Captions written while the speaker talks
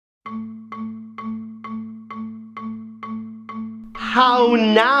How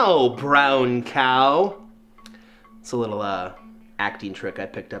now, brown cow? It's a little acting trick I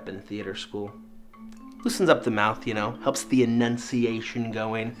picked up in theater school. Loosens up the mouth, you know, helps the enunciation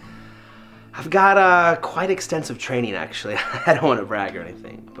going. I've got quite extensive training, actually. I don't want to brag or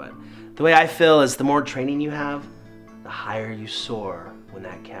anything, but the way I feel is the more training you have, the higher you soar when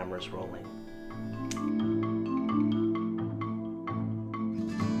that camera's rolling.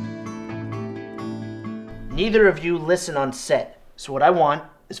 Neither of you listen on set. So what I want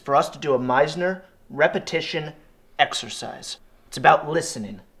is for us to do a Meisner repetition exercise. It's about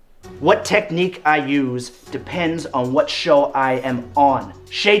listening. What technique I use depends on what show I am on.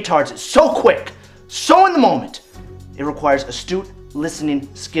 Shaytards is so quick, so in the moment. It requires astute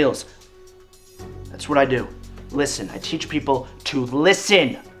listening skills. That's what I do. Listen. I teach people to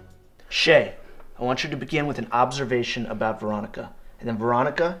listen. Shay, I want you to begin with an observation about Veronica. And then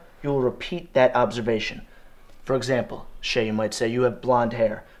Veronica, you will repeat that observation. For example, Shay, you might say, you have blonde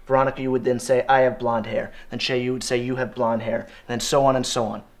hair. Veronica, you would then say, I have blonde hair. Then Shay, you would say, you have blonde hair. And then so on and so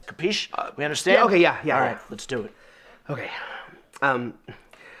on. Capiche? We understand? Yeah, okay, yeah. All right, let's do it. Okay.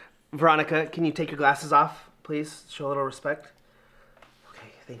 Veronica, can you take your glasses off, please? Show a little respect. Okay,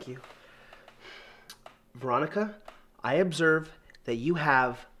 thank you. Veronica, I observe that you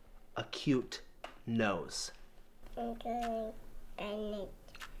have a cute nose.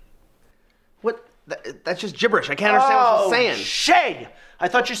 What? That's just gibberish. I can't understand what she's saying. Shay! I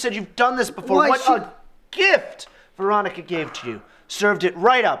thought you said you've done this before. What a gift Veronica gave to you. Served it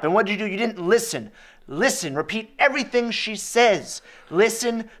right up. And what did you do? You didn't listen. Listen. Repeat everything she says.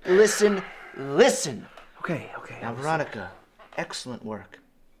 Listen, listen, listen. Okay. Now, Veronica, excellent work.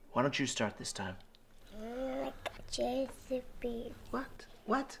 Why don't you start this time?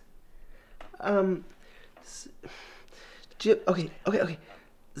 What? Okay.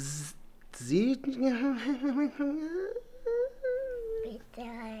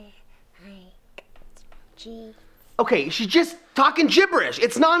 Okay, she's just talking gibberish.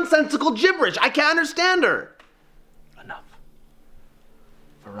 It's nonsensical gibberish. I can't understand her. Enough.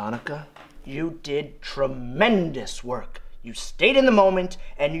 Veronica, you did tremendous work. You stayed in the moment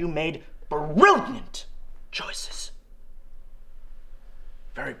and you made brilliant choices.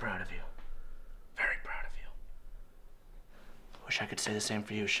 Very proud of you. Very proud of you. Wish I could say the same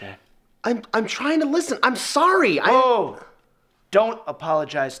for you, Shay. I'm trying to listen. I'm sorry. Oh, don't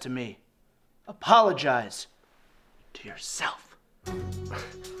apologize to me. Apologize to yourself.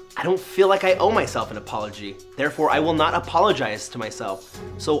 I don't feel like I owe myself an apology. Therefore, I will not apologize to myself.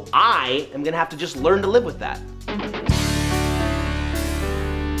 So I am gonna have to just learn to live with that.